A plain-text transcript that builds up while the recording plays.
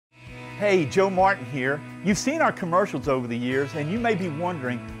Hey, Joe Martin here. You've seen our commercials over the years and you may be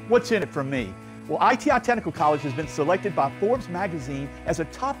wondering, what's in it for me? Well, ITI Technical College has been selected by Forbes magazine as a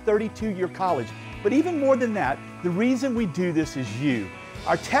top 32-year college. But even more than that, the reason we do this is you.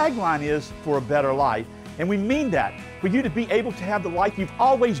 Our tagline is for a better life, and we mean that, for you to be able to have the life you've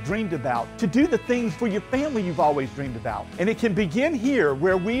always dreamed about, to do the things for your family you've always dreamed about. And it can begin here,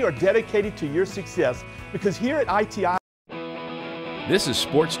 where we are dedicated to your success, because here at ITI. This is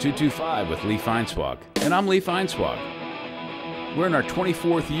Sports 225 with Lee Feinswag, and I'm Lee Feinswag. We're in our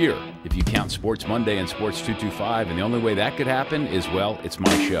 24th year, if you count Sports Monday and Sports 225, and the only way that could happen is, well, it's my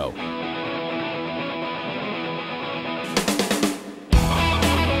show.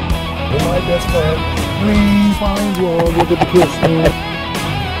 My best friend, Lee Feinswag with the Christmas.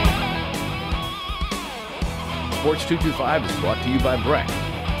 Sports 225 is brought to you by Breck.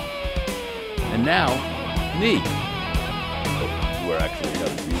 And now, me. We're actually got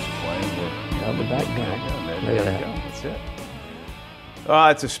the music playing. On the background. Look at that. That's it.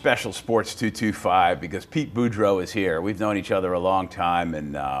 It's a special Sports 225 because Pete Boudreaux is here. We've known each other a long time,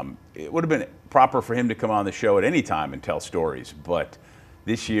 and it would have been proper for him to come on the show at any time and tell stories. But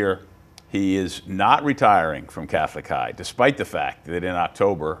this year, he is not retiring from Catholic High, despite the fact that in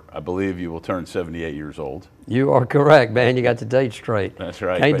October, I believe you will turn 78 years old. You are correct, man. You got the date straight. That's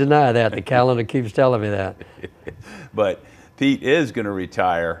right. Can't deny that. The calendar keeps telling me that. But Pete is going to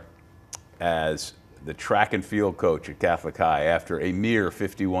retire as the track and field coach at Catholic High after a mere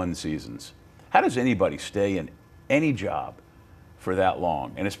 51 seasons. How does anybody stay in any job for that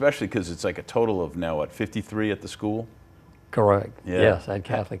long? And especially because it's like a total of now, what, 53 at the school? Correct. Yeah. Yes, at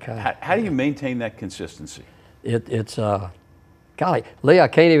Catholic High. How do you maintain that consistency? It's golly, Lee, I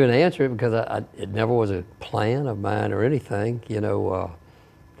can't even answer it because it never was a plan of mine or anything. You know,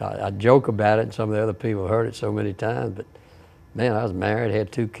 I joke about it, and some of the other people heard it so many times, but man, I was married, had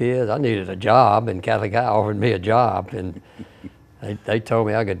 2 kids. I needed a job, and Catholic High offered me a job, and they told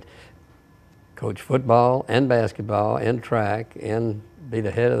me I could coach football and basketball and track and be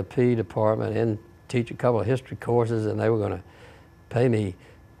the head of the PE department and teach a couple of history courses, and they were going to pay me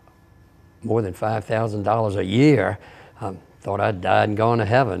more than $5,000 a year. Thought I'd died and gone to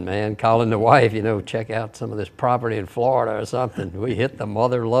heaven, man. Calling the wife, you know, check out some of this property in Florida or something. We hit the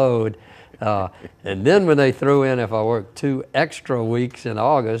mother load. And then when they threw in, if I worked 2 extra weeks in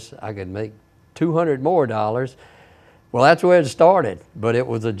August, I could make $200 more. Well, that's where it started. But it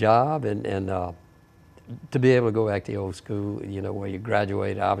was a job, and to be able to go back to the old school, you know, where you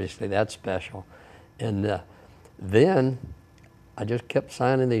graduate, obviously that's special. And then I just kept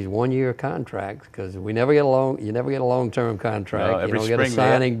signing these 1-year contracts because we never get you never get a long-term contract. No, you don't get a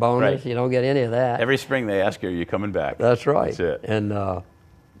signing bonus. Right. You don't get any of that. Every spring they ask you, are you coming back? That's right. That's it. And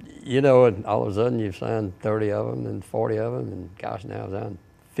you know, and all of a sudden you've signed 30 of them and 40 of them, and gosh, now I've signed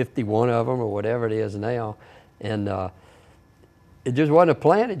 51 of them or whatever it is now. And it just wasn't a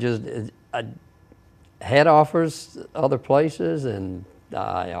plan. I had offers other places, and you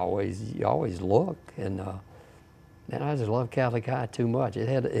always look. And man, I just love Catholic High too much. It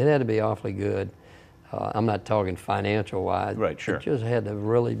had to be awfully good. I'm not talking financial wise. Right, sure. It just had to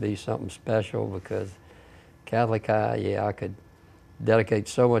really be something special because Catholic High, yeah, I could dedicate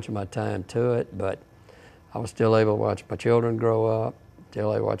so much of my time to it, but I was still able to watch my children grow up,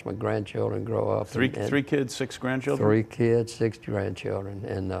 still able to watch my grandchildren grow up. Three kids, 6 grandchildren? 3 kids, 6 grandchildren,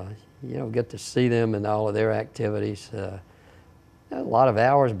 and you know, get to see them and all of their activities. A lot of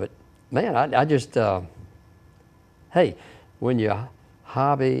hours, but man, I just, hey, when your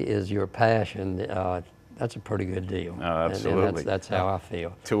hobby is your passion, that's a pretty good deal. Oh, absolutely. And that's how I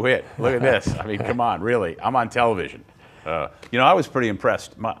feel. To wit, look at this. I mean, come on, really. I'm on television. You know, I was pretty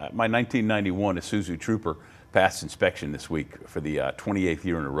impressed. My 1991 Isuzu Trooper passed inspection this week for the 28th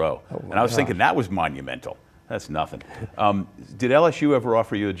year in a row. Oh, and I was thinking that was monumental. That's nothing. Did LSU ever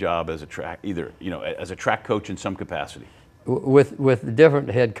offer you a job as a track, as a track coach in some capacity? With different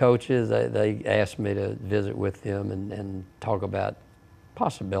head coaches, they asked me to visit with them and talk about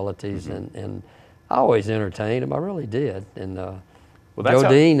possibilities, and I always entertained them. I really did. And Joe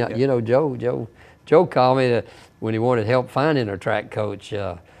Dean, yeah. You know, Joe called me when he wanted help finding a track coach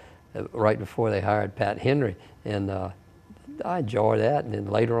right before they hired Pat Henry, and I enjoyed that. And then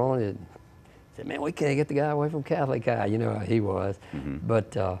later on, he said, "Man, we can't get the guy away from Catholic High." You know how he was,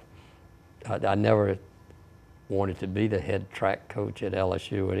 but I never wanted to be the head track coach at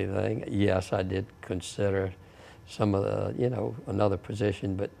LSU or anything. Yes, I did consider some of the, you know, another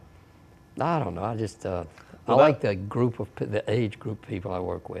position, but I don't know. I just I like the age group people I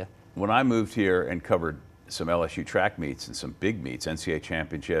work with. When I moved here and covered some LSU track meets and some big meets, NCAA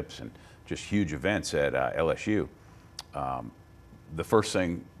championships and just huge events at LSU, the first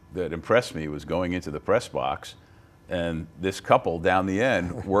thing that impressed me was going into the press box and this couple down the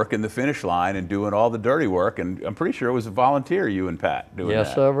end working the finish line and doing all the dirty work. And I'm pretty sure it was a volunteer, you and Pat, doing that.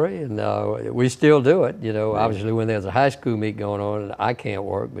 Yes, sir, and we still do it. You know, obviously when there's a high school meet going on, and I can't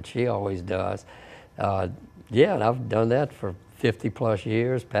work, but she always does. Yeah, and I've done that for 50+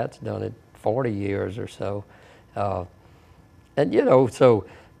 years. Pat's done it 40 years or so. And, you know, so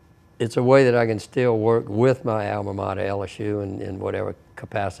it's a way that I can still work with my alma mater, LSU, in whatever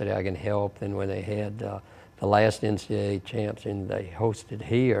capacity I can help. And when they had the last NCAA champion they hosted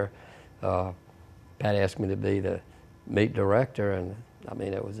here, Pat asked me to be the meet director, and I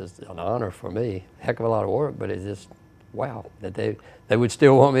mean, it was just an honor for me. Heck of a lot of work, but it's just, wow, that they would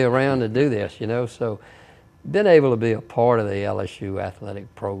still want me around to do this, you know. So been able to be a part of the LSU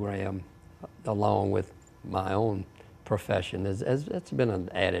athletic program along with my own profession, it's been an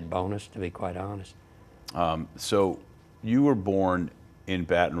added bonus, to be quite honest. So you were born in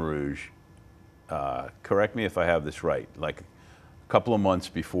Baton Rouge, correct me if I have this right, like a couple of months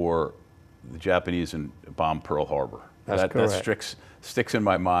before the Japanese bombed Pearl Harbor. That's correct. That sticks in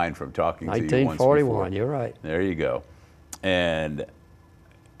my mind from talking to you once 1941, before. you're right. There you go. And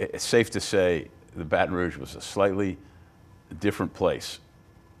it's safe to say the Baton Rouge was a slightly different place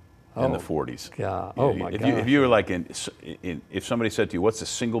in the 40s. God. Oh, my God. If you were like if somebody said to you, what's the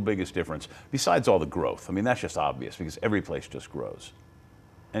single biggest difference, besides all the growth? I mean, that's just obvious because every place just grows.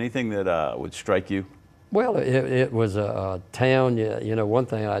 Anything that would strike you? Well, it was a town, you know, one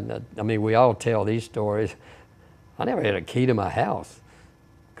thing, I mean, we all tell these stories. I never had a key to my house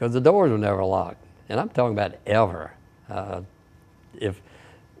because the doors were never locked. And I'm talking about ever. If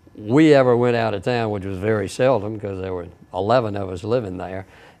we ever went out of town, which was very seldom because there were 11 of us living there.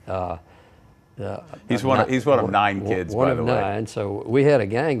 He's one of 9 kids, by the way. One of 9, so we had a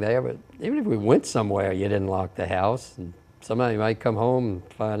gang there, but even if we went somewhere, you didn't lock the house. And somebody might come home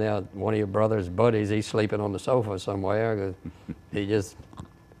and find out one of your brother's buddies, he's sleeping on the sofa somewhere because he just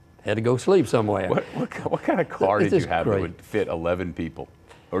had to go sleep somewhere. What kind of car did you have that would fit 11 people?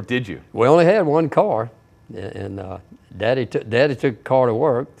 Or did you? We only had one car, and Daddy took the car to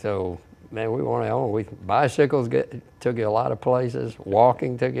work, so man, we weren't on. Bicycles took you a lot of places,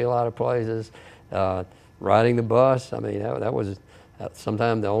 walking took you a lot of places, riding the bus. I mean, that was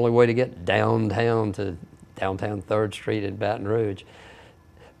sometimes the only way to get downtown to downtown 3rd Street in Baton Rouge.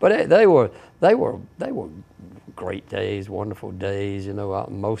 But they were great days, wonderful days. You know,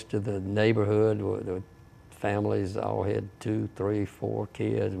 most of the neighborhood, the families all had 2, 3, 4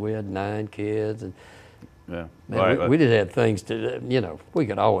 kids. We had 9 kids, and yeah, man, we just had things to do. You know, we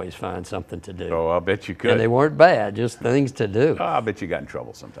could always find something to do. Oh, I bet you could. And they weren't bad, just things to do. Oh, I bet you got in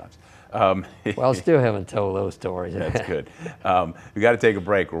trouble sometimes. Well, I still haven't told those stories. That's good. We got to take a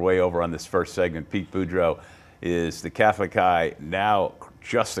break. We're way over on this first segment. Pete Boudreaux is the Catholic High, now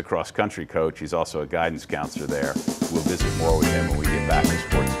just the cross-country coach. He's also a guidance counselor there. We'll visit more with him when we get back to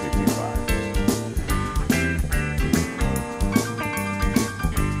Sports 225.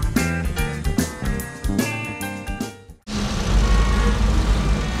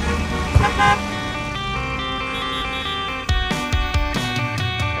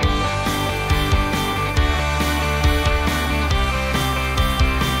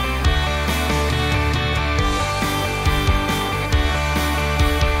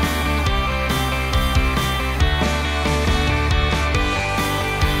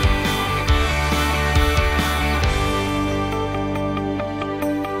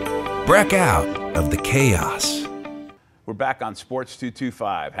 Break out of the chaos. We're back on Sports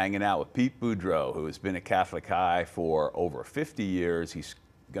 225, hanging out with Pete Boudreaux, who has been at Catholic High for over 50 years. He's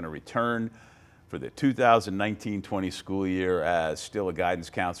going to return for the 2019-20 school year as still a guidance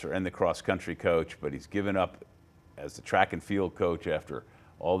counselor and the cross-country coach, but he's given up as the track and field coach after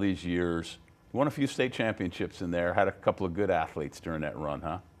all these years. Won a few state championships in there, had a couple of good athletes during that run,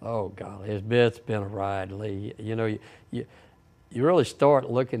 huh? Oh, golly, it's been a ride, Lee. You know, you really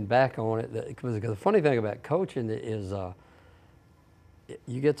start looking back on it, because the funny thing about coaching is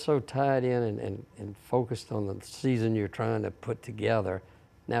you get so tied in and focused on the season you're trying to put together.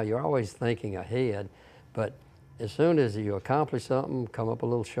 Now, you're always thinking ahead, but as soon as you accomplish something, come up a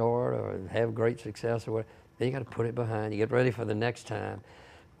little short or have great success or whatever, then you got to put it behind. You get ready for the next time.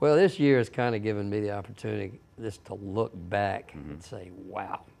 Well, this year has kind of given me the opportunity just to look back and say,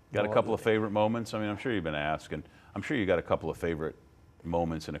 wow. Got a couple of favorite moments? I mean, I'm sure you've been asked, and I'm sure you got a couple of favorite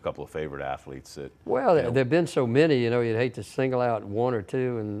moments and a couple of favorite athletes that. Well, there have been so many, you know, you'd hate to single out one or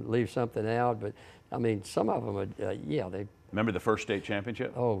two and leave something out, but I mean, some of them, yeah, they. Remember the first state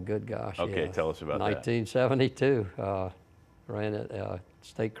championship? Oh, good gosh. Okay, yeah. tell us about 1972. Ran at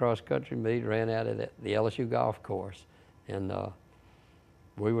state cross country meet, ran out at the LSU golf course, and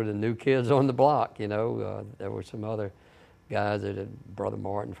we were the new kids on the block, you know. There were some other guys that had, Brother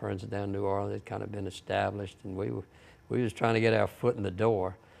Martin, for instance, down in New Orleans, had kind of been established, and we was trying to get our foot in the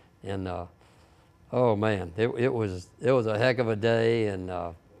door. And oh man, it was a heck of a day. And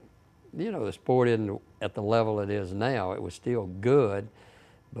you know, the sport isn't at the level it is now. It was still good,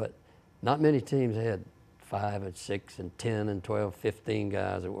 but not many teams had 5 and 6 and 10 and 12, 15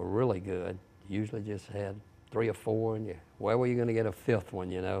 guys that were really good. Usually just had 3 or 4, and where were you going to get a 5th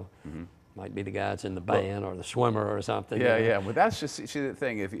one, you know? Mm-hmm. Might be the guy that's in the band or the swimmer or something. Yeah, you know? yeah. But that's just, see, the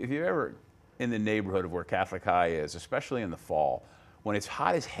thing, if you're ever in the neighborhood of where Catholic High is, especially in the fall, when it's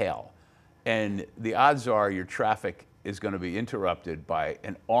hot as hell, and the odds are your traffic is going to be interrupted by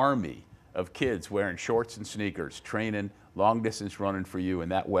an army of kids wearing shorts and sneakers, training, long distance running for you in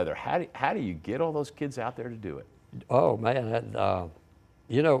that weather. How do you get all those kids out there to do it? Oh man,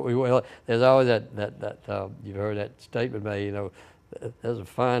 you know, well, there's always that you've heard that statement made, you know, there's a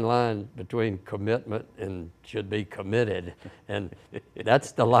fine line between commitment and should be committed, and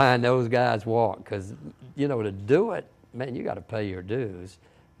that's the line those guys walk. Because you know, to do it, man, you got to pay your dues,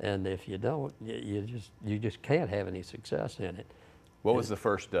 and if you don't, you just can't have any success in it. What was the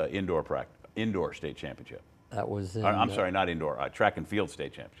first indoor state championship? That was in, I'm sorry, not indoor. Track and field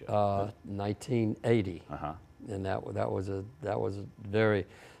state championship. 1980. Uh-huh. And that was very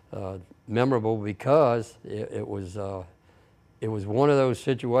memorable because it was one of those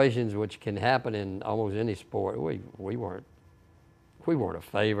situations which can happen in almost any sport. We weren't a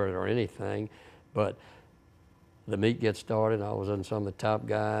favorite or anything, but the meet gets started, and all of a sudden some of the top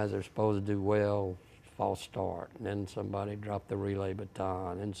guys are supposed to do well, false start, and then somebody dropped the relay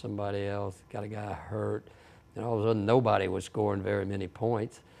baton, and somebody else got a guy hurt, and all of a sudden nobody was scoring very many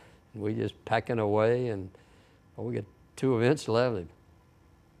points, and we just packing away, and we got 2 events left. And,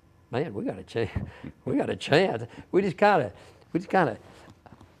 man, we got a chance. We got a chance. We just kind of.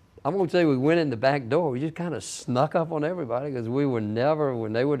 I'm gonna say we went in the back door. We just kind of snuck up on everybody because we were never,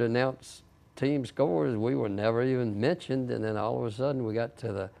 when they would announce team scores, we were never even mentioned. And then all of a sudden, we got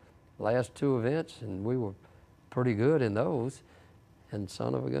to the last 2 events, and we were pretty good in those. And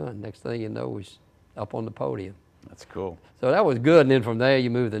son of a gun, next thing you know, we was up on the podium. That's cool. So that was good. And then from there,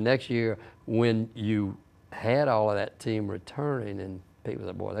 you move the next year when you had all of that team returning, and people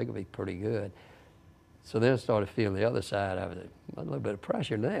said, boy, they could be pretty good. So then I started feeling the other side of it. A little bit of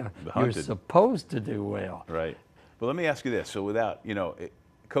pressure now. You're supposed to do well. Right. But let me ask you this. So without, you know,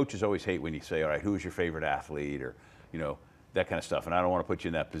 coaches always hate when you say, all right, who's your favorite athlete, or, you know, that kind of stuff. And I don't want to put you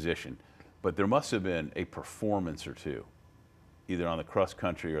in that position. But there must have been a performance or two, either on the cross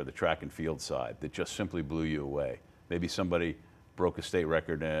country or the track and field side, that just simply blew you away. Maybe somebody broke a state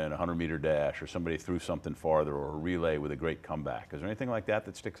record in a 100-meter dash, or somebody threw something farther, or a relay with a great comeback. Is there anything like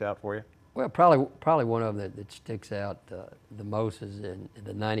that sticks out for you? Well, probably one of them that sticks out the most is in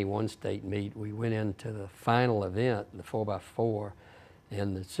the 91 state meet. We went into the final event, the 4x4,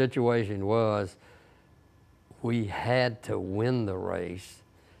 and the situation was we had to win the race.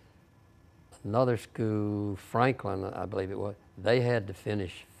 Another school, Franklin, I believe it was, they had to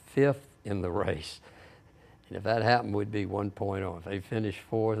finish 5th in the race. And if that happened, we'd be 1 point off. If they finished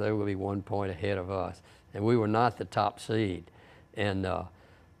 4th, they would be 1 point ahead of us. And we were not the top seed. And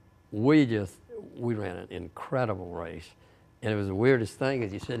we ran an incredible race. And it was the weirdest thing,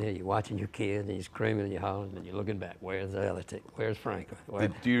 is you're sitting here, you're watching your kids, and you're screaming and you're hollering, and you're looking back, where's the other team? Where's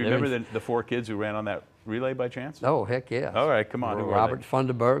Franklin? Do you remember the 4 kids who ran on that relay by chance? Oh, heck yeah. All right, come on. Robert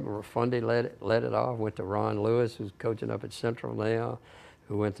Funderburg, Fundy led it off, went to Ron Lewis, who's coaching up at Central now,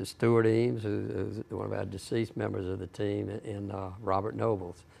 who went to Stuart Eames, who's one of our deceased members of the team, and Robert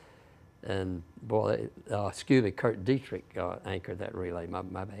Nobles. And boy, Kurt Dietrich anchored that relay, my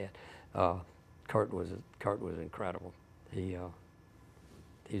bad. Kurt was incredible.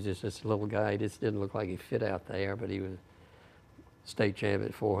 He's just this little guy. He just didn't look like he fit out there, but he was state champion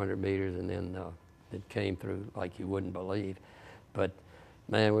at 400 meters, and then it came through like you wouldn't believe. But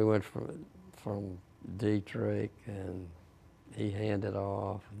man, we went from Dietrich, and he handed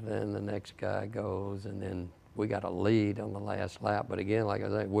off. Then the next guy goes, and then we got a lead on the last lap. But again, like I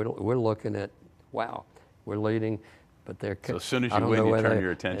said, we're looking at, wow, we're leading, but they're. So as soon as you win, you turn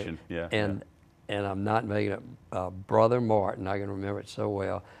your attention. Yeah. And I'm not making it. Brother Martin, I can remember it so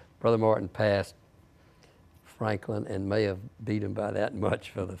well. Brother Martin passed Franklin and may have beat him by that much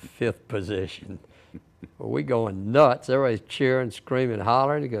for the 5th position. Well, we going nuts. Everybody's cheering, screaming,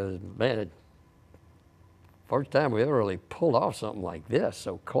 hollering. He goes, man, first time we ever really pulled off something like this,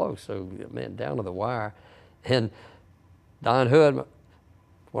 so close, so man, down to the wire. And Don Hood,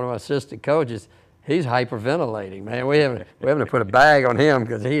 one of my assistant coaches, he's hyperventilating, man. We having to put a bag on him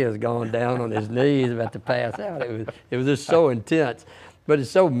because he has gone down on his knees about to pass out. It was just so intense. but it's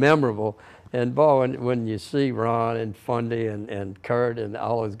so memorable. And boy, when you see Ron and Fundy and Kurt and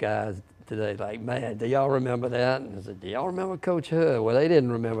all those guys today, like, man, do y'all remember that? And I said, do y'all remember Coach Hood? Well, they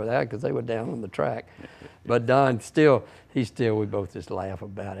didn't remember that because they were down on the track. But Don we both just laugh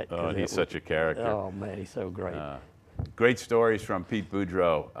about it. Oh, he's such a character. Oh man, he's so great. Great stories from Pete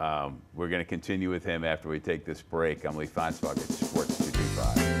Boudreaux. We're going to continue with him after we take this break. I'm Lee Feinswag at Sports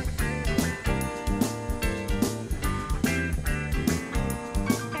 225.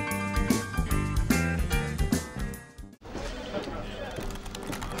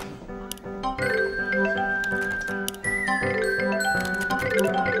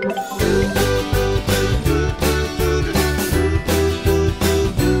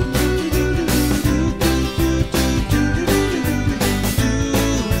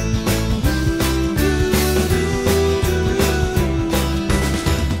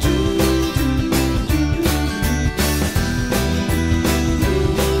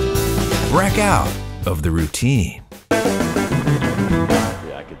 Break out of the routine. Yeah,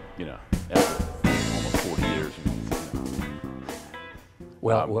 I could, after almost 40 years.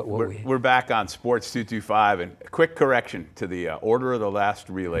 Well, we're back on Sports 225, and a quick correction to the order of the last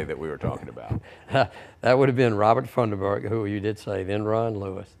relay that we were talking about. that would have been Robert Funderburg, who you did say, then Ron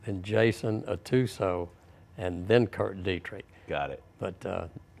Lewis, then Jason Atuso, and then Kurt Dietrich. Got it. But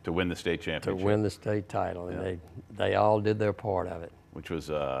to win the state championship. To win the state title, and they all did their part of it. Which was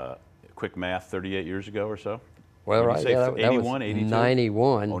quick math, 38 years ago or so? Well, right, yeah, that 81, was 82?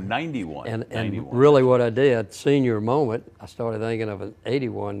 91. Oh, 91. And 91. really what I did, senior moment, I started thinking of an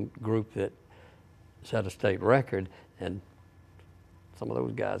 81 group that set a state record, and some of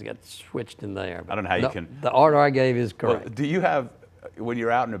those guys got switched in there. I don't know how you can. The order I gave is correct. Well, do you have, when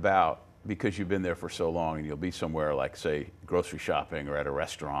you're out and about, because you've been there for so long, and you'll be somewhere like, say, grocery shopping or at a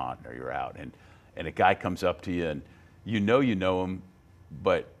restaurant, or you're out, and a guy comes up to you, and you know him,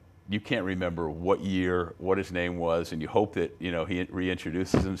 but you can't remember what year, what his name was, and you hope that he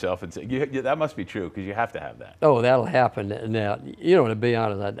reintroduces himself and say, that must be true, because you have to have that. Oh, that'll happen. Now, to be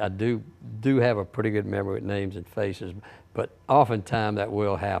honest, I do have a pretty good memory with names and faces, but oftentimes that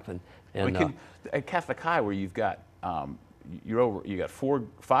will happen. And at Catholic High, where you've got you got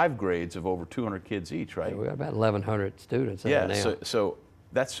 5 grades of over 200 kids each, right? Yeah, we got about 1,100 students there now. Yeah, so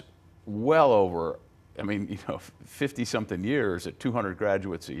that's well over. 50-something years at 200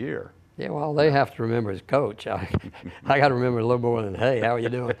 graduates a year. Yeah, well, they have to remember as coach. I got to remember a little more than, hey, how are you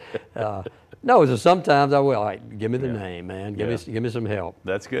doing? No, so sometimes I will. All right, give me the name, man. Give me some help.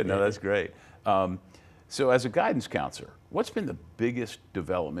 That's good. No, that's great. So as a guidance counselor, what's been the biggest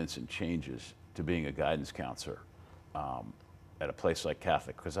developments and changes to being a guidance counselor at a place like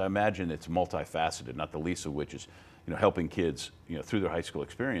Catholic? Because I imagine it's multifaceted, not the least of which is helping kids, through their high school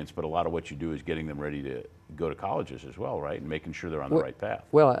experience, but a lot of what you do is getting them ready to go to colleges as well, right? And making sure they're on the right path.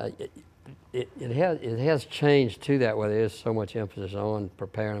 Well, it has changed to that, where there is so much emphasis on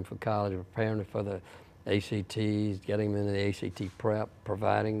preparing them for college, preparing them for the ACTs, getting them into the ACT prep,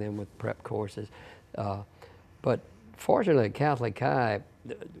 providing them with prep courses. But fortunately at Catholic High,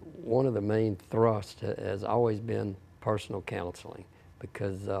 one of the main thrusts has always been personal counseling,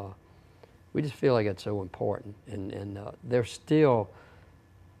 because we just feel like it's so important. And there's still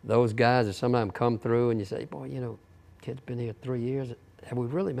those guys that sometimes come through and you say, boy, kid's been here 3 years. Have we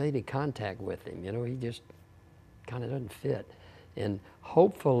really made any contact with him? He just kind of doesn't fit. And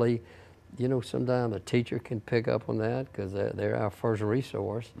hopefully, sometimes a teacher can pick up on that, because they're our first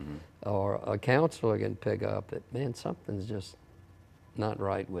resource, or a counselor can pick up that, man, something's just not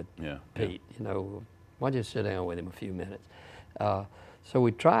right with Pete. Why don't you sit down with him a few minutes? So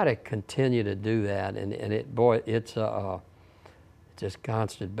we try to continue to do that, and it's just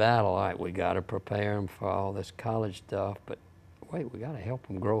constant battle. All right, we got to prepare them for all this college stuff, but wait, we got to help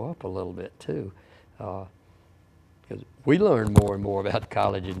them grow up a little bit too, because we learn more and more about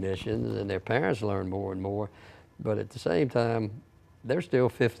college admissions, and their parents learn more and more, but at the same time, they're still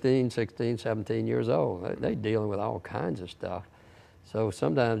 15, 16, 17 years old. They're dealing with all kinds of stuff. So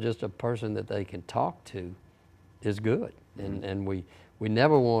sometimes just a person that they can talk to is good, and we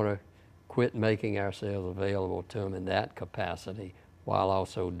never want to quit making ourselves available to them in that capacity while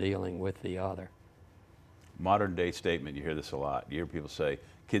also dealing with the other. Modern day statement, you hear this a lot. You hear people say,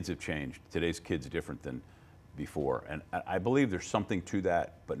 kids have changed. Today's kid's different than before. And I believe there's something to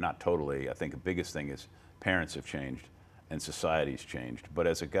that, but not totally. I think the biggest thing is parents have changed and society's changed. But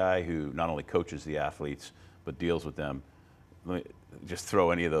as a guy who not only coaches the athletes, but deals with them, let me just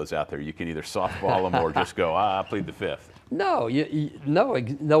throw any of those out there. You can either softball them or just go, I plead the fifth. No,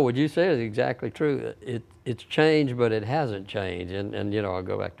 no. What you said is exactly true. It's changed, but it hasn't changed. And I'll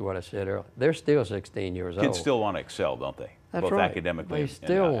go back to what I said earlier. They're still 16 years old. Kids still want to excel, don't they? That's both right. academically They and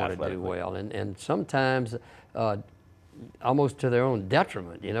still want to do athletically. well, and sometimes almost to their own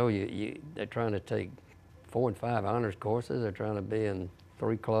detriment. You know, they're trying to take 4 and 5 honors courses. They're trying to be in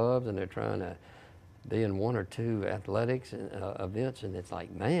 3 clubs, and they're trying to be in 1 or 2 athletics events. And it's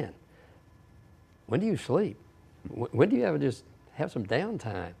like, man, when do you sleep? When do you ever just have some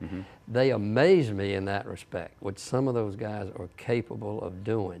downtime? Mm-hmm. They amaze me in that respect, what some of those guys are capable of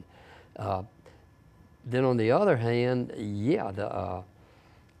doing. Then on the other hand, yeah,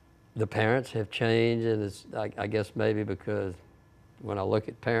 the parents have changed, and it's, I guess maybe because when I look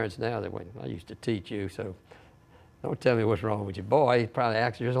at parents now, they went, I used to teach you, so don't tell me what's wrong with your boy. He probably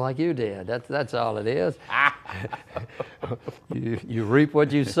acts just like you did. That's all it is. you reap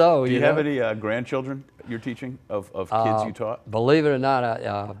what you sow. Do you know? have any grandchildren you're teaching of kids you taught? Believe it or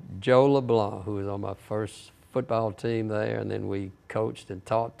not, Joe LeBlanc, who was on my first football team there, and then we coached and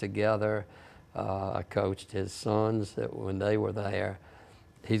taught together. I coached his sons when they were there.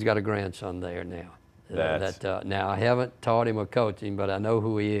 He's got a grandson there now. Now I haven't taught him or coached him, but I know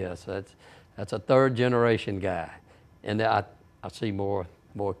who he is. That's a 3rd generation guy, and I see more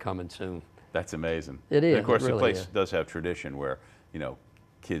coming soon. That's amazing. It is. And of course, really the place is. does have tradition where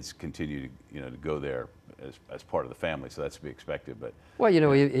kids continue to to go there as part of the family, so that's to be expected. But well,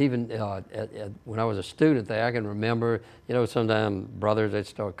 even when I was a student there, I can remember, sometimes brothers, they'd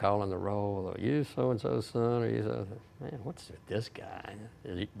start calling the roll, or you so-and-so's son, or you so, man, what's with this guy?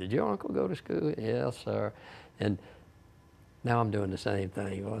 Did your uncle go to school? Yes, sir. And now I'm doing the same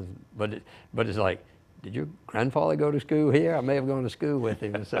thing. But it's like, did your grandfather go to school here? I may have gone to school with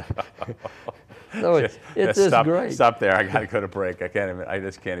him. So it's just great. Stop there. I got to go to break. I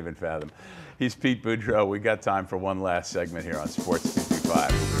just can't even fathom. He's Pete Boudreaux. We got time for one last segment here on Sports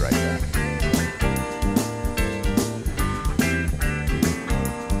 225. We'll be right back.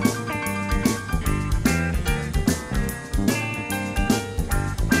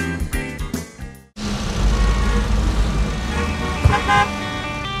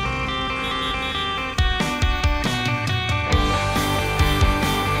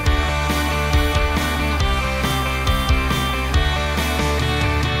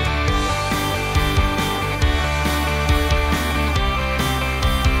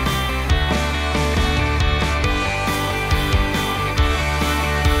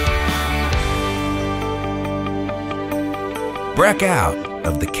 Break out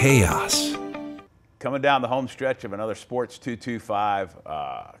of the chaos. Coming down the home stretch of another Sports 225,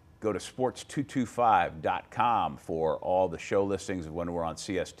 go to sports225.com for all the show listings of when we're on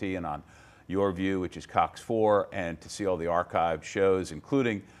CST and on Your View, which is Cox 4, and to see all the archived shows,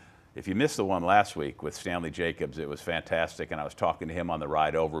 including, if you missed the one last week with Stanley Jacobs, it was fantastic, and I was talking to him on the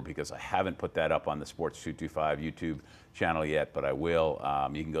ride over because I haven't put that up on the Sports 225 YouTube channel yet, but I will.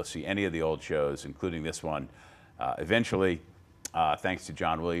 You can go see any of the old shows, including this one, eventually. Thanks to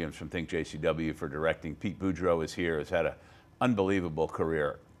John Williams from Think JCW for directing. Pete Boudreaux is here, has had an unbelievable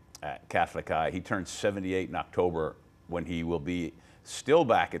career at Catholic High. He turns 78 in October when he will be still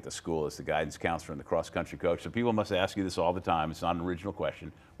back at the school as the guidance counselor and the cross-country coach. So people must ask you this all the time. It's not an original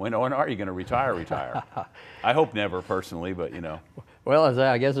question. When are you going to retire? I hope never, personally, but Well,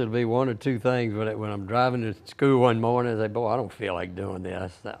 I guess it'll be one or two things. When I'm driving to school one morning, I say, boy, I don't feel like doing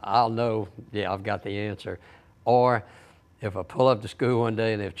this. I'll know, yeah, I've got the answer. Or if I pull up to school one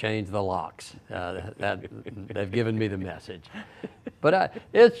day and they've changed the locks, they've given me the message. But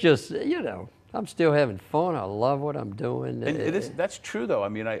it's just, I'm still having fun. I love what I'm doing. And that's true, though. I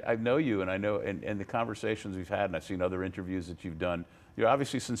mean, I know you, and I know, and the conversations we've had, and I've seen other interviews that you've done, you're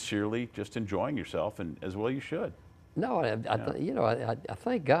obviously sincerely just enjoying yourself, and as well you should. No, I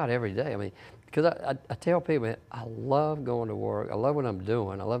thank God every day. I mean, because I tell people, I love going to work. I love what I'm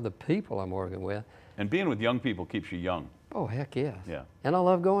doing. I love the people I'm working with. And being with young people keeps you young. Oh, heck yes. Yeah. And I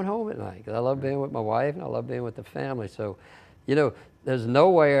love going home at night, because I love being with my wife, and I love being with the family. So, there's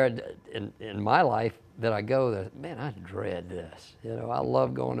nowhere in my life that I go that, man, I dread this. I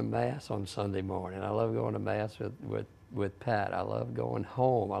love going to Mass on Sunday morning. I love going to Mass with Pat. I love going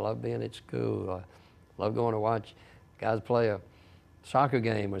home. I love being at school. I love going to watch guys play a soccer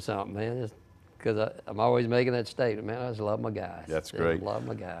game or something, man. Because I'm always making that statement, man, I just love my guys. That's great. I love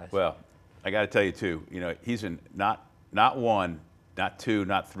my guys. Well, I got to tell you, too, he's in not one, not two,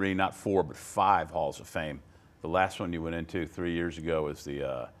 not three, not four, but 5 Halls of Fame. The last one you went into 3 years ago was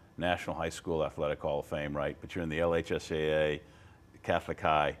the National High School Athletic Hall of Fame, right? But you're in the LHSAA, Catholic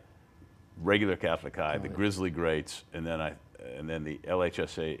High, regular Catholic High, the Grizzly Greats, and then the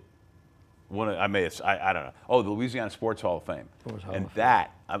LHSA. I don't know. Oh, the Louisiana Sports Hall of Fame.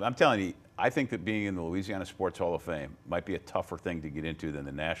 I'm telling you, I think that being in the Louisiana Sports Hall of Fame might be a tougher thing to get into than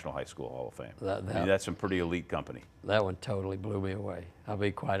the National High School Hall of Fame. I mean, that's some pretty elite company. That one totally blew me away. I'll be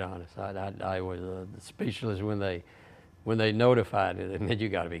quite honest. I was speechless when they notified it, and then you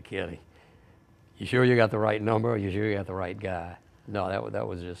got to be kidding. You sure you got the right number? Or you sure you got the right guy? No, that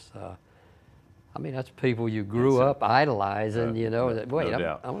was just. I mean, that's people you grew up idolizing, you know. Wait,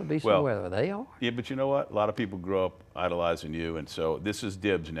 I'm going to be somewhere where they are. Yeah, but you know what? A lot of people grow up idolizing you, and so this is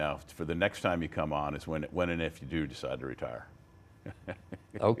dibs now. For the next time you come on is when and if you do decide to retire.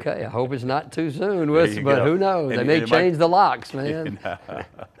 Okay, I hope it's not too soon, but go. who knows? They may change the locks, man.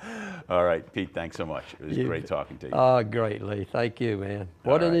 All right, Pete, thanks so much. It was great talking to you. Oh, great, Lee. Thank you, man.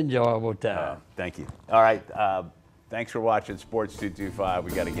 What an enjoyable time. Thank you. All right, thanks for watching Sports 225.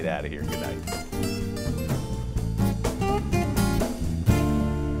 We got to get out of here. Good night.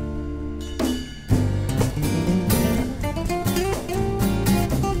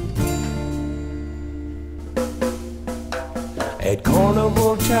 At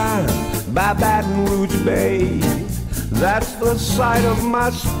carnival time by Baton Rouge Bay, that's the site of my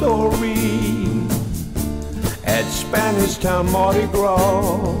story. At Spanish Town Mardi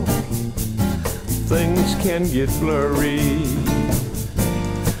Gras, things can get blurry.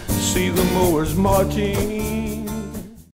 See the mowers marching